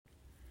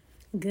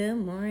Good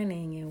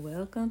morning and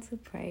welcome to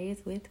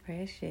Praise with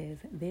Precious.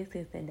 This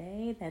is the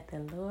day that the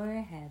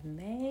Lord has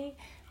made.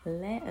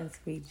 Let us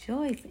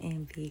rejoice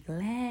and be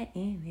glad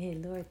in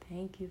it. Lord,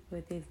 thank you for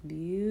this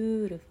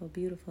beautiful,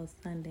 beautiful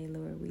Sunday,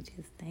 Lord. We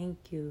just thank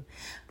you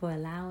for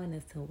allowing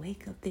us to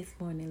wake up this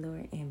morning,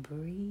 Lord, and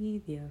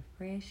breathe your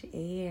fresh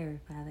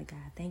air, Father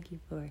God. Thank you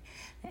for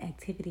the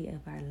activity of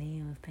our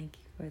limbs. Thank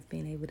you for us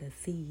being able to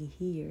see,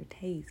 hear,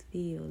 taste,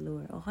 feel,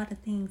 Lord. All the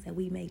things that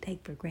we may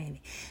take for granted,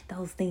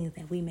 those things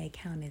that we may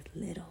count as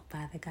little,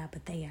 Father God,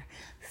 but they are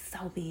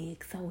so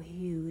big, so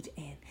huge,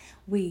 and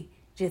we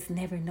just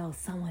never know,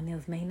 someone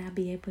else may not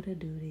be able to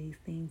do these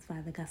things,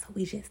 Father God. So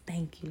we just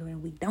thank you, Lord,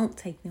 and we don't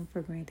take them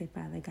for granted,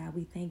 Father God.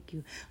 We thank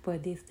you for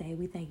this day.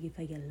 We thank you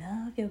for your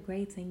love, your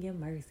grace, and your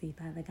mercy,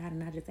 Father God.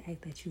 And I just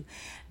ask that you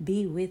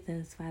be with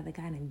us, Father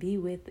God, and be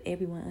with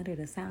everyone under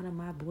the sound of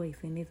my voice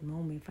in this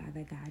moment,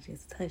 Father God.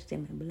 Just touch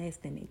them and bless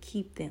them and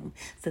keep them,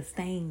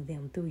 sustain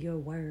them through your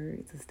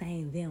word,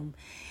 sustain them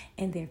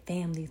and their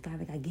families,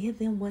 Father God. Give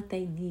them what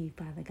they need,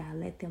 Father God.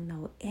 Let them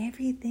know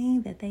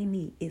everything that they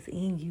need is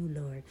in you,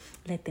 Lord.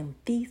 Let them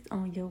feast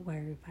on your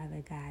word,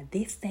 Father God,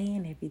 this day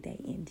and every day.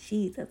 In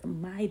Jesus'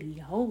 mighty,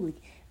 holy,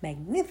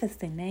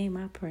 magnificent name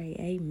I pray.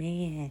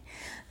 Amen.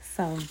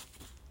 So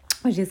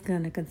we're just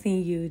going to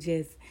continue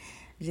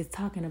just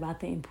talking about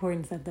the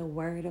importance of the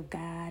word of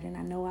God. And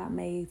I know I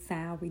may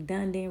sound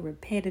redundant,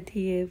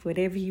 repetitive,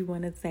 whatever you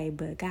want to say,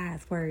 but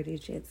God's word is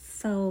just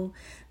so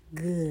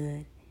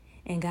good.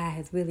 And God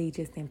has really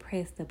just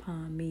impressed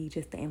upon me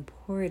just the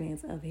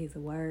importance of his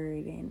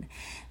word and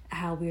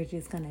how we're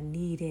just going to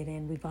need it,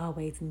 and we've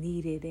always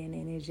needed it,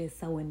 and it's just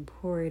so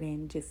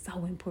important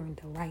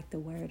to write the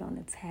word on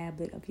the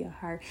tablet of your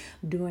heart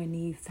during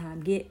these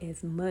times. Get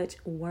as much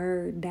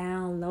word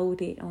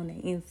downloaded on the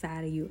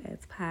inside of you as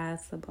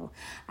possible.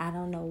 I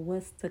don't know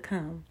what's to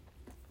come,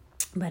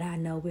 but I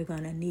know we're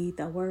going to need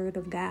the word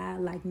of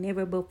God like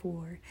never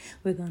before.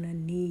 We're going to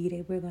need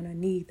it. We're going to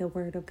need the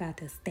word of God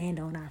to stand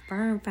on our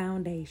firm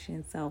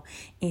foundation. So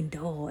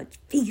indulge,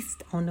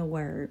 feast on the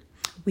word.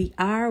 We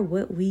are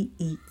what we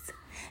eat.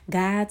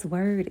 God's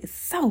word is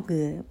so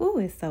good. Oh,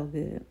 it's so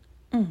good.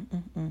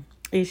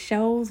 It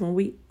shows when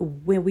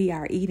we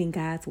are eating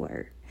God's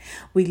word.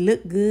 We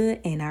look good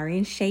and are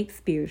in shape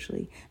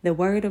spiritually. The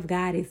word of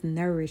God is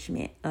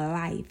nourishment,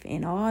 life,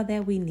 and all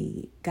that we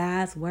need.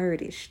 God's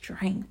word is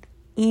strength,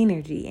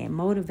 energy, and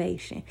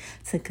motivation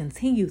to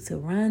continue to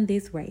run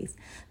this race.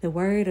 The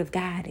word of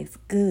God is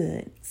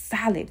good,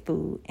 solid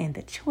food, and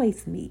the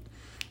choice meat.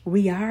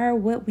 We are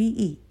what we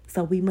eat,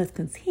 so we must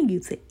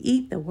continue to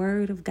eat the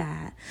word of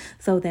God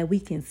so that we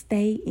can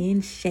stay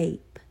in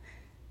shape.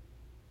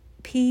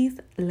 Peace,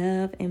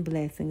 love, and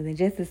blessings. And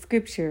just a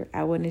scripture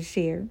I want to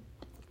share.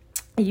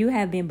 You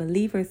have been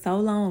believers so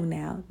long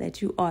now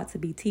that you ought to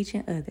be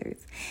teaching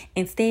others.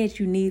 Instead,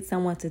 you need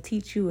someone to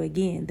teach you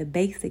again the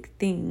basic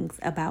things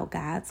about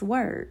God's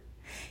word.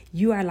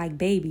 You are like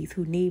babies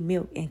who need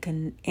milk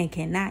and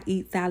cannot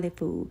eat solid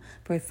food.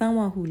 For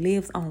someone who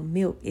lives on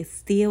milk is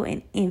still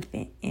an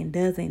infant and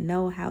doesn't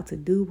know how to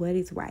do what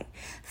is right.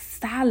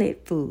 Solid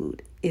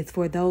food is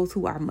for those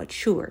who are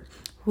mature,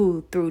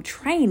 who through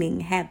training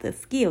have the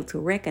skill to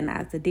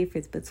recognize the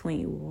difference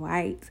between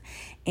right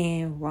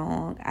and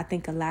wrong. I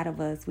think a lot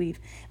of us, we've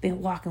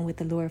been walking with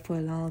the Lord for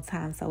a long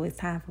time, so it's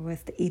time for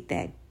us to eat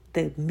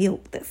the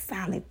milk, the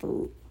solid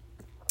food.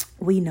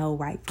 We know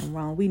right from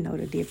wrong. We know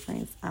the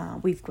difference.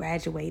 We've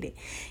graduated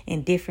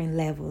in different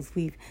levels.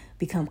 We've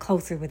become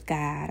closer with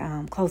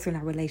God, closer in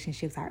our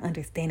relationships, our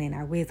understanding,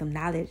 our wisdom,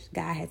 knowledge.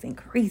 God has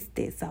increased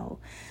it. So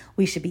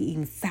we should be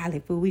eating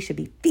solid food. We should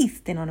be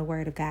feasting on the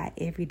word of God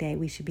every day.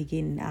 We should be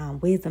getting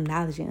wisdom,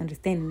 knowledge, and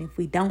understanding. If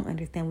we don't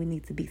understand, we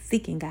need to be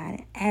seeking God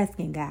and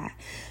asking God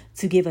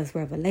to give us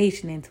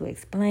revelation and to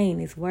explain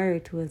his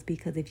word to us.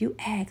 Because if you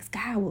ask,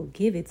 God will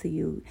give it to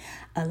you.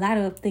 A lot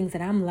of things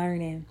that I'm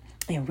learning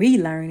and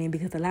relearning,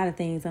 because a lot of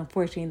things,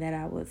 unfortunately, that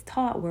I was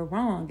taught were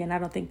wrong, and I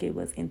don't think it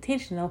was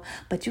intentional,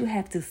 but you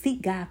have to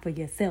seek God for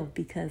yourself,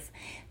 because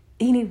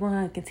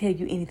anyone can tell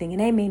you anything,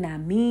 and they may not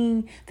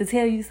mean to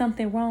tell you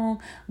something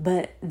wrong,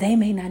 but they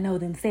may not know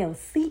themselves.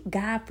 Seek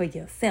God for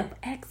yourself.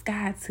 Ask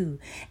God to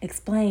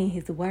explain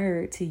his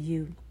word to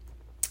you.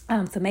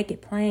 To make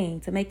it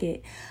plain, to make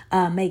it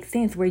make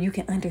sense where you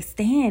can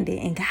understand it.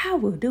 And God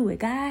will do it.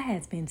 God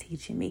has been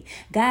teaching me.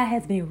 God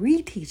has been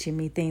reteaching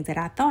me things that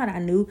I thought I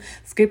knew,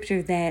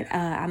 scriptures that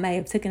I may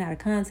have taken out of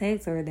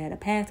context, or that a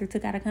pastor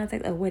took out of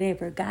context, or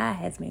whatever. God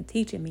has been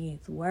teaching me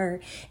his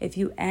word. If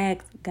you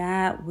ask,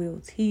 God will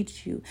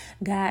teach you.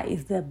 God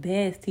is the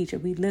best teacher.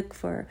 We look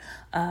for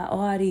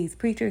all these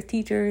preachers,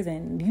 teachers,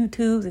 and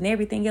YouTubes and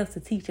everything else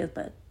to teach us,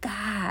 but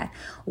God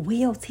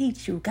will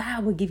teach you.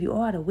 God will give you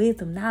all the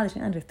wisdom, knowledge,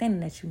 and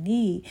understanding that you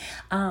need.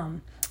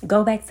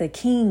 Go back to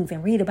Kings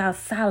and read about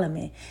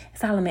Solomon.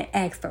 Solomon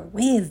asked for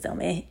wisdom,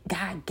 and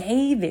God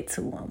gave it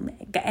to him.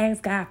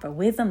 Ask God for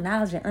wisdom,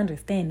 knowledge, and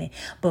understanding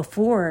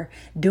before,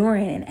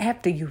 during, and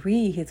after you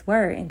read his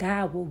word, and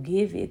God will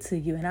give it to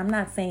you. And I'm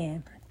not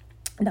saying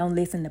Don't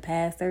listen to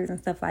pastors and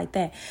stuff like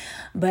that.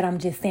 But I'm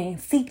just saying,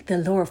 seek the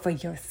Lord for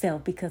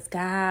yourself, because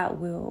God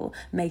will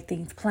make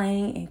things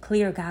plain and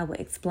clear. God will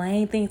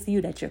explain things to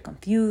you that you're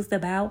confused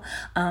about,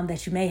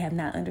 that you may have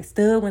not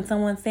understood when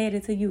someone said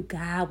it to you.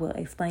 God will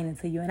explain it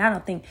to you. And I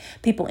don't think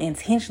people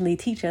intentionally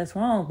teach us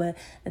wrong, but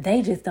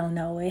they just don't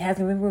know. It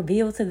hasn't been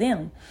revealed to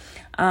them.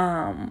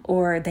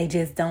 Or they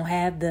just don't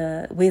have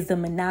the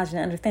wisdom and knowledge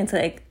and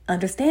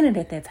understand it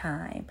at that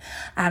time.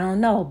 I don't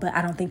know, but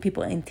I don't think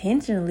people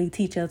intentionally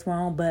teach us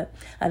wrong. But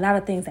a lot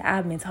of things that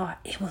I've been taught,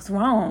 it was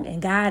wrong,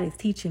 and God is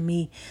teaching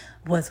me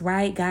what's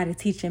right. God is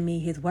teaching me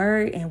his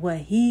word and what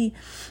he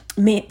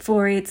meant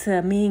for it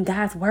to mean.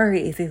 God's word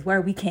is his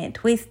word. We can't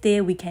twist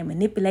it. We can't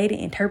manipulate it,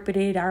 interpret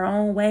it our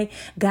own way.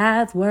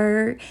 God's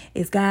word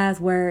is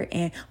God's word,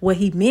 and what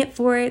he meant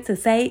for it to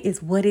say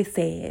is what it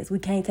says. We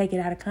can't take it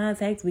out of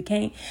context. We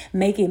can't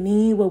make it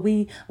mean what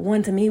we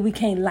want to mean. We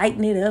can't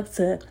lighten it up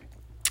to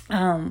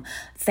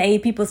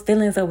save people's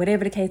feelings or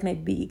whatever the case may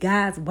be.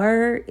 God's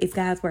word is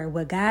God's word.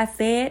 What God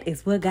said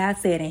is what God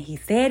said, and he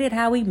said it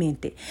how he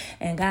meant it.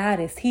 And God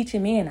is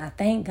teaching me, and I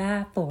thank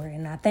God for it.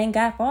 And I thank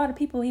God for all the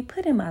people he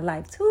put in my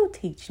life to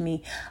teach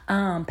me,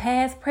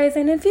 past,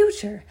 present, and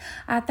future.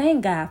 I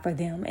thank God for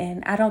them.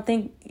 And I don't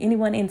think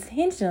anyone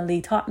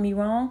intentionally taught me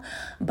wrong,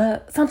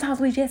 but sometimes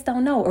we just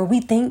don't know, or we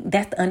think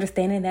that's the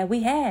understanding that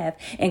we have.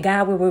 And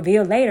God will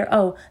reveal later,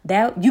 oh,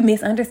 that you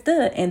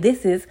misunderstood. And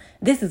this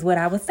is what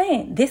I was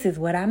saying. This is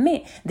what I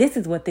meant. This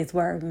is what this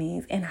word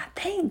means. And I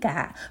thank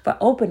God for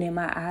opening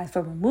my eyes,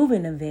 for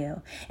removing the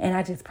veil. And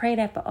I just pray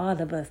that for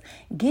all of us.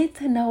 Get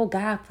to know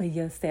God for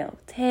yourself.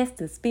 Test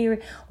the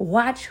spirit.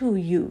 Watch who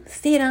you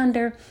sit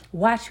under.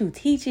 Watch who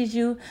teaches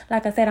you.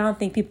 Like I said, I don't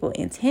think people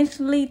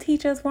intentionally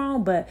teach us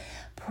wrong, but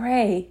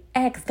pray,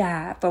 ask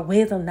God for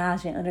wisdom,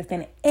 knowledge, and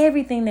understanding.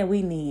 Everything that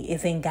we need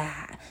is in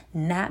God,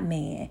 not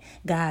man.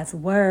 God's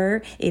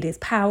word, it is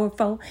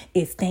powerful.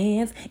 It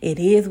stands. It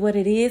is what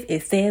it is.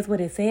 It says what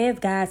it says.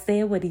 God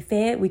said what he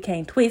said. We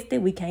can't twist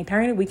it. We can't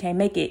turn it. We can't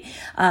make it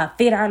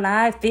fit our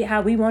lives, fit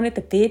how we want it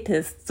to fit,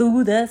 to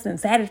soothe us and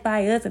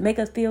satisfy us and make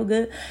us feel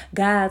good.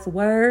 God's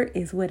word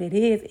is what it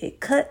is. It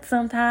cuts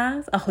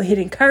sometimes. Oh, it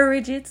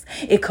encourages.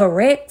 It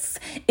corrects.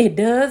 It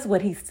does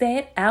what he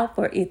set out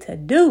for it to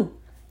do,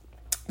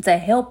 to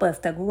help us,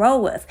 to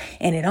grow us.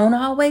 And it don't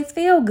always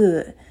feel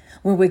good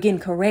when we're getting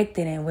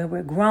corrected and when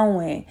we're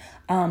growing.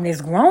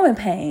 There's growing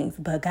pains,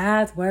 but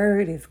God's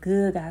word is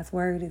good. God's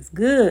word is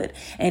good,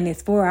 and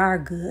it's for our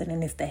good,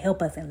 and it's to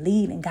help us and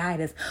lead and guide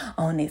us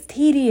on this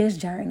tedious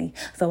journey.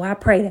 So I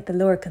pray that the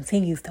Lord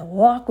continues to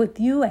walk with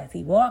you as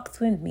he walks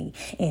with me.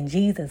 In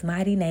Jesus'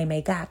 mighty name,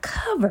 may God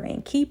cover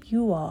and keep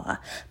you all.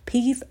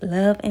 Peace,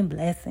 love, and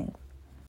blessings.